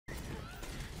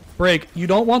break. You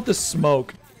don't want the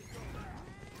smoke.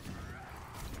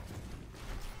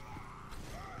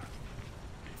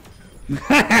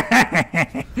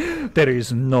 There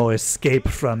is no escape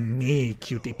from me,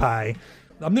 cutie pie.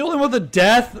 I'm the only one with a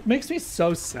death. It makes me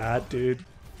so sad, dude.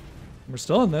 We're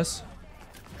still in this.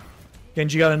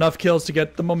 Genji got enough kills to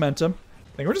get the momentum.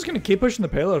 I think we're just gonna keep pushing the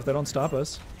payload if they don't stop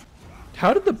us.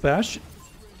 How did the Bash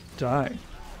die?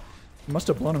 He must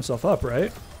have blown himself up,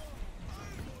 right?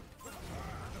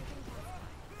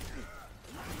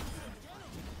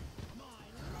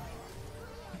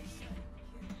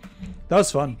 That was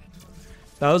fun.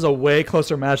 That was a way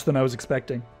closer match than I was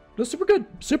expecting. It was super good.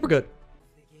 Super good.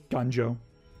 Ganjo.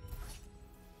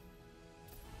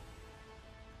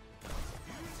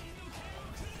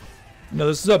 No,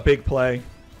 this is a big play.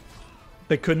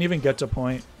 They couldn't even get to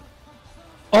point.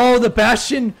 Oh, the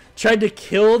Bastion tried to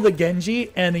kill the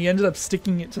Genji, and he ended up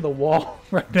sticking it to the wall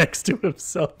right next to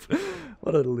himself.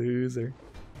 What a loser.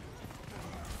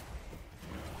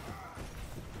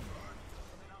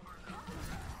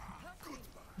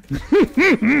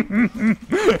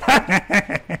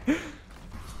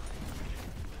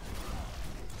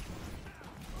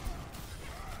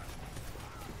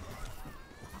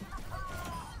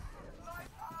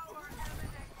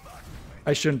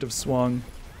 I shouldn't have swung.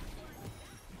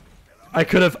 I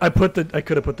could have put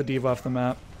the diva off the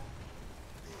map.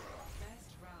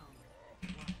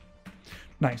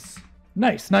 Nice.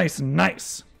 Nice, nice,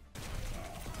 nice.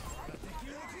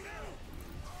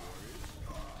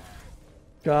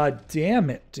 God damn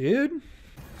it, dude.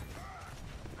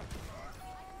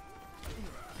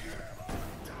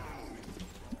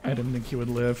 I didn't think he would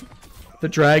live. The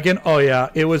dragon, oh yeah,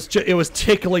 it was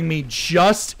tickling me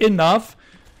just enough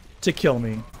to kill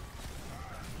me.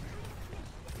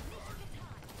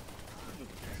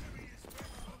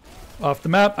 Off the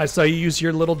map, I saw you use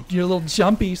your little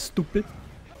jumpy, stupid.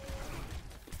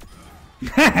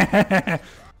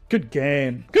 Good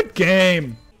game. Good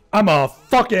game. I'm a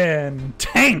fucking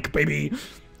tank, baby.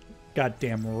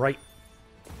 Goddamn right.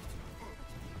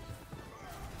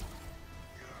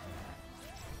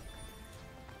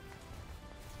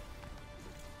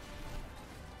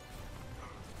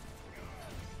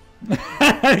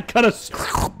 I kind of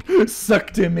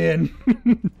sucked him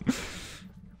in.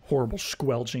 Horrible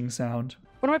squelching sound.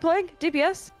 What am I playing?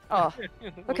 DPS? Oh,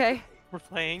 okay. We're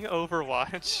playing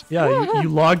Overwatch. Yeah, you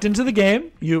logged into the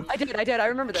game. I did. I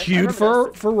remember this. Queued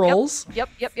for roles. Yep.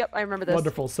 I remember this.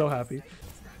 Wonderful. So happy.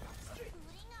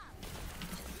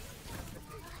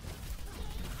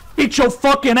 Beat your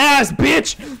fucking ass,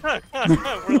 bitch!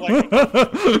 We're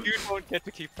like, you don't get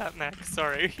to keep that mech.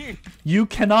 Sorry. You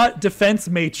cannot defense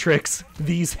matrix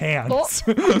these hands.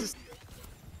 Oh.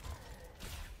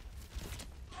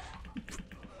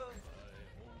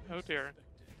 Oh dear.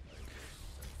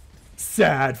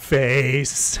 Sad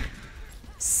face.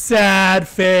 Sad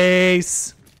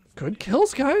face. Good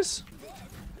kills, guys.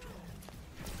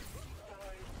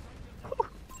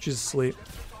 She's asleep.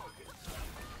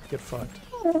 Get fucked.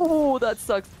 Oh, that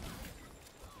sucks.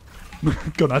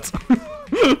 Go nuts.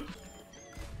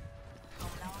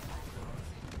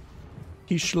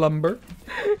 He slumber.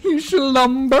 He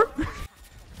slumber.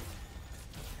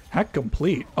 Hack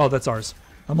complete. Oh, that's ours.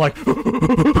 I'm like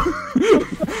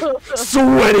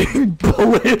sweating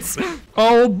bullets.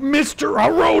 Oh, Mr.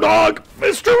 Roadhog.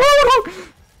 Mr.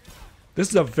 Roadhog. This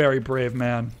is a very brave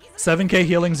man. 7k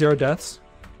healing, 0 deaths.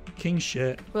 King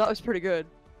shit. Well, that was pretty good.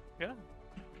 Yeah.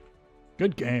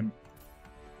 Good game.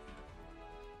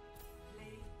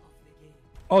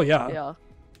 Oh yeah. Yeah.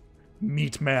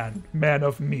 Meat man. Man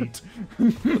of meat.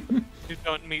 You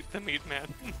don't meet the meat man.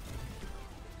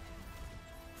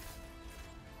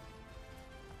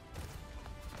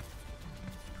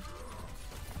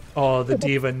 Oh, the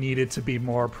diva needed to be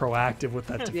more proactive with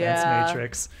that defense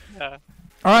matrix. Yeah.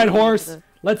 All right, horse.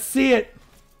 Let's see it.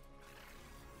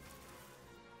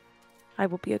 I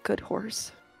will be a good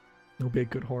horse. You'll be a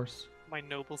good horse. My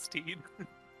noble steed.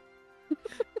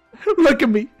 Look at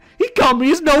me. He called me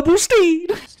his noble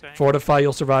steed. Fortify,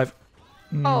 you'll survive.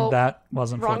 Oh, that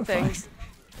wasn't wrong fortifying. thing.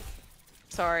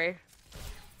 Sorry.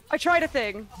 I tried a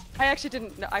thing. I actually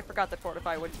didn't. No, I forgot that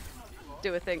fortify would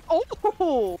do a thing.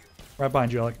 Oh! Right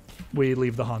behind you, Alec. We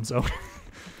leave the Hanzo.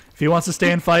 If he wants to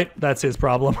stay and fight, that's his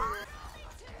problem.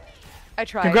 I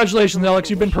tried. Congratulations, Alex.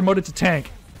 You've been promoted to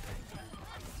tank.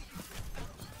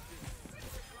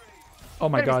 Oh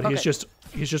my god, he's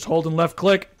just holding left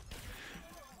click.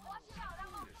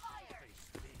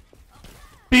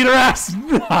 Beat her ass!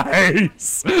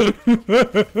 Nice!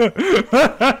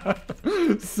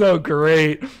 So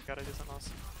great. Gotta do something else.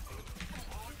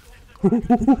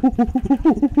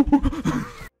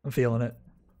 I'm feeling it.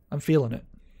 I'm feeling it.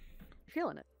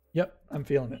 Feeling it. Yep, I'm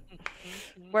feeling it.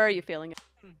 Where are you feeling it?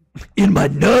 In my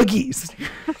nuggies.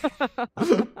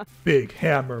 Big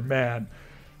hammer man.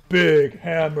 Big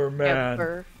hammer man.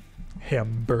 Amber.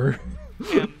 Hamber.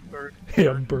 Amber.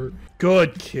 Hamber.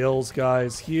 Good kills,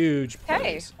 guys. Huge Okay,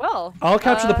 plays. well. I'll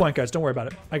capture the point, guys. Don't worry about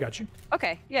it. I got you.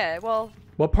 Okay, yeah, well.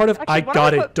 What part of Actually, I why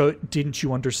got don't I it didn't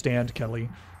you understand, Kelly?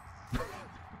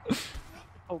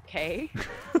 Okay.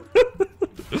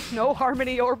 No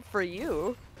harmony orb for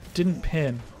you. Didn't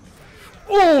pin.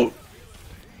 Oh!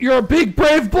 You're a big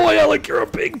brave boy, Alec! You're a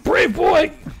big brave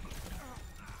boy!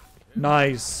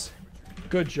 Nice.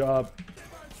 Good job.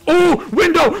 Oh!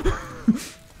 Window!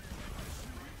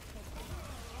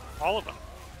 All of them.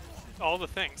 All the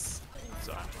things.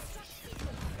 So.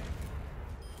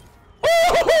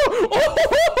 Oh!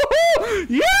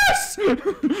 Yes!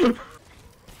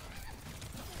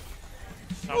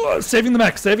 Oh, saving the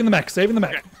mech, saving the mech, saving the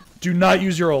mech. Okay. Do not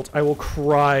use your ult. I will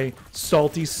cry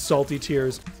salty, salty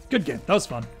tears. Good game. That was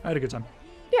fun. I had a good time.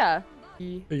 Yeah.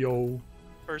 Yo.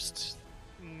 First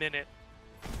minute.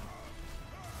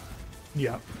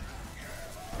 Yeah.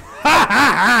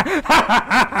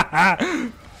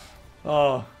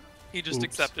 Oh. He just Oops.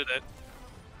 accepted it.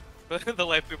 But the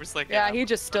life was like, Yeah, he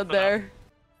just stood there.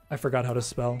 I forgot how to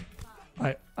spell.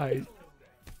 I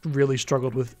really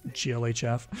struggled with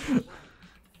GLHF.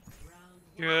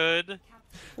 Good.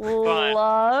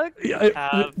 Luck.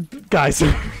 Yeah, guys,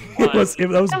 that was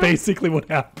basically what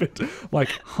happened. Like,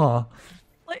 huh?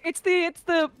 Like, it's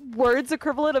the words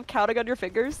equivalent of counting on your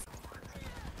fingers.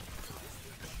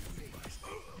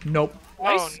 Nope.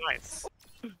 Oh, nice.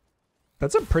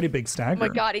 That's a pretty big Oh stagger. my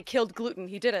god, he killed Gluten.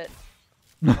 He did it.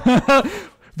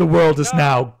 The world is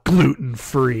now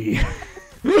gluten-free.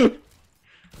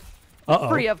 Uh-oh.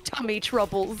 Free of tummy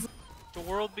troubles. The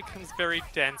world becomes very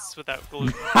dense without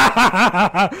gluten.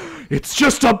 It's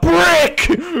just a brick!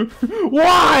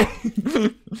 Why?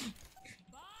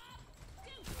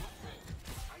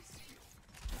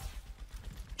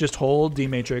 Just hold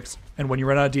D-Matrix, and when you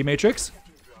run out of D-Matrix...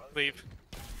 Leave.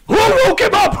 Who woke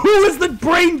him up? Who is the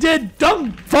brain-dead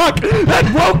dumb fuck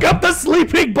that woke up the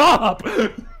sleeping Bob?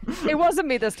 It wasn't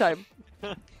me this time.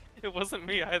 It wasn't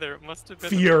me either. It must have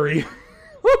been. Fury.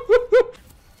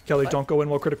 Kelly, don't go in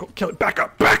while critical. Kelly, back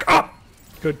up, back up!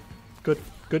 Good, good,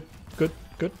 good, good,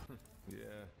 good. Yeah.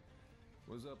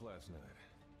 Was up last night,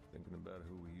 thinking about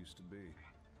who we used to be.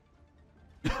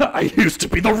 I used to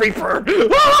be the Reaper!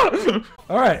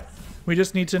 Alright, we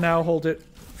just need to now hold it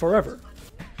forever.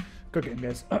 Good game,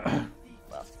 guys.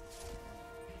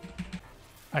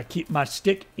 I keep my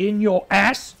stick in your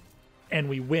ass, and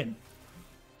we win.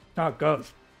 How it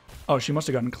goes. Oh, she must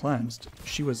have gotten cleansed.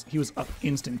 He was up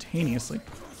instantaneously.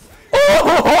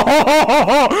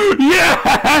 Oh,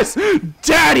 yes!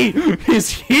 Daddy is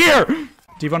here!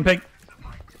 D1 pink.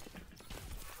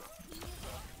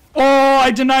 Oh,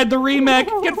 I denied the remake.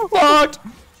 Get fucked!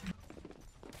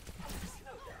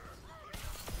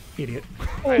 Idiot.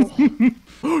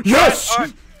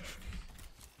 Yes!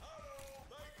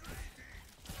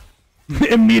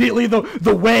 Immediately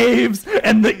the waves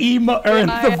and the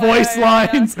the voice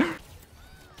lines.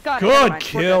 God, never Good mind.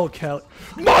 kill, Kelly.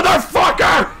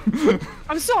 Motherfucker!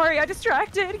 I'm sorry, I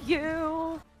distracted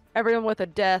you. Everyone with a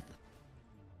death.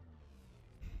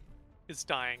 Is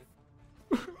dying.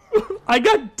 I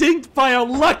got dinked by a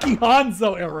lucky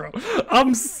Hanzo arrow.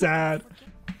 I'm sad.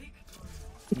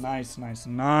 Nice, nice,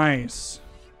 nice.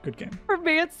 Good game. For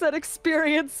me, it said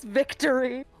experience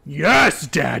victory. Yes,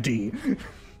 Daddy.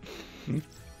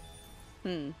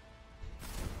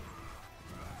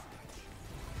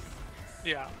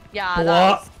 Yeah. Yeah,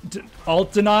 Block.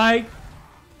 Alt deny.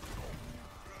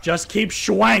 Just keep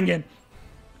schwanging.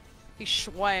 he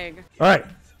schwang. All right.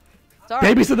 Sorry.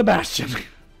 Babies of the Bastion.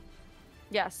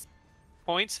 Yes.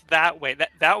 Point that way.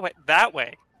 That way. That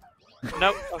way.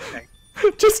 Nope. Okay.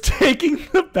 Just taking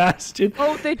the Bastion.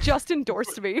 Oh, they just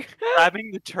endorsed me.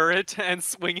 Grabbing the turret and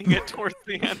swinging it towards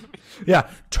the enemy. Yeah.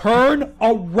 Turn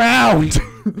around.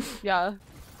 Yeah.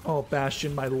 Oh,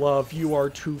 Bastion, my love, you are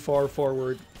too far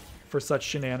forward for such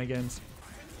shenanigans.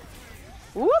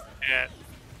 Whoop. Yeah.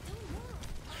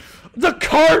 The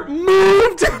cart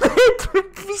moved!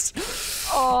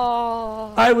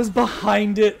 Oh. I was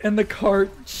behind it and the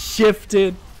cart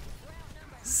shifted.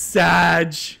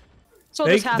 Sag. So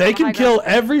They can kill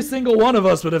every single one of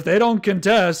us, but if they don't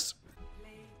contest...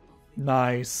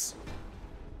 Nice.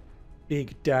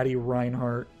 Big Daddy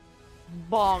Reinhardt.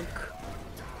 Bonk.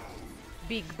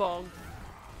 Big bonk.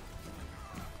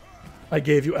 I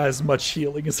gave you as much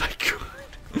healing as I could.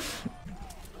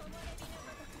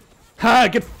 Ha!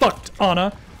 Get fucked,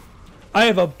 Anna! I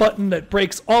have a button that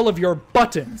breaks all of your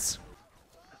buttons.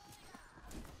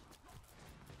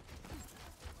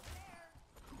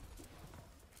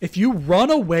 If you run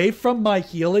away from my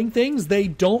healing things, they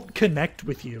don't connect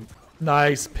with you.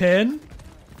 Nice pin.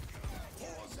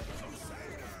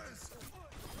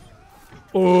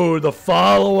 Oh, the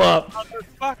follow-up.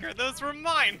 Motherfucker, those were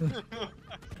mine.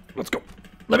 Let's go.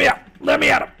 Let me out. Let me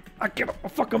at him. I get him. I'll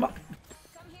fuck him up.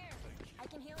 Come here. I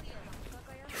can heal you.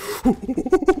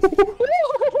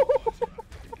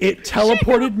 It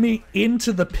teleported me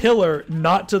into the pillar,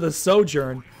 not to the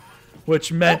sojourn,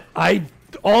 which meant I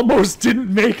almost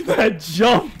didn't make that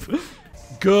jump.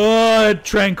 Good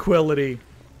tranquility.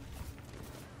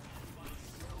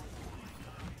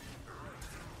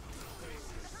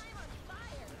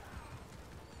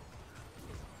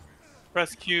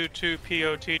 Press Q to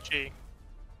POTG.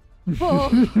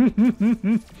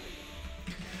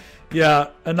 Yeah,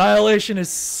 Annihilation is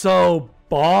so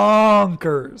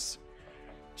bonkers.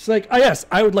 It's like, ah, yes,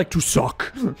 I would like to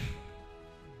suck.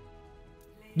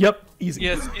 Yep, easy.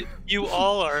 Yes, you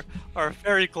all are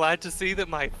very glad to see that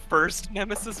my first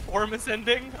Nemesis form is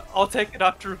ending. I'll take it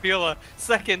up to reveal a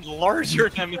second,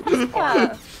 larger Nemesis form.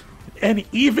 Yeah. An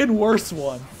even worse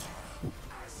one.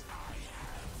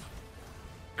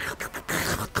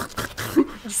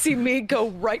 See me go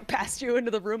right past you into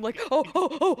the room like, oh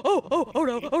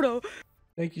no.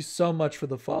 Thank you so much for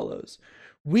the follows.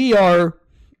 We are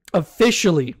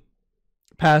officially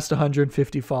past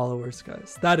 150 followers,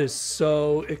 guys. That is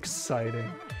so exciting.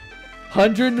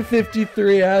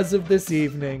 153 as of this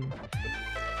evening.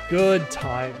 Good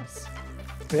times.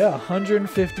 Yeah,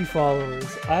 150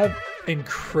 followers. I'm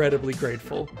incredibly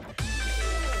grateful.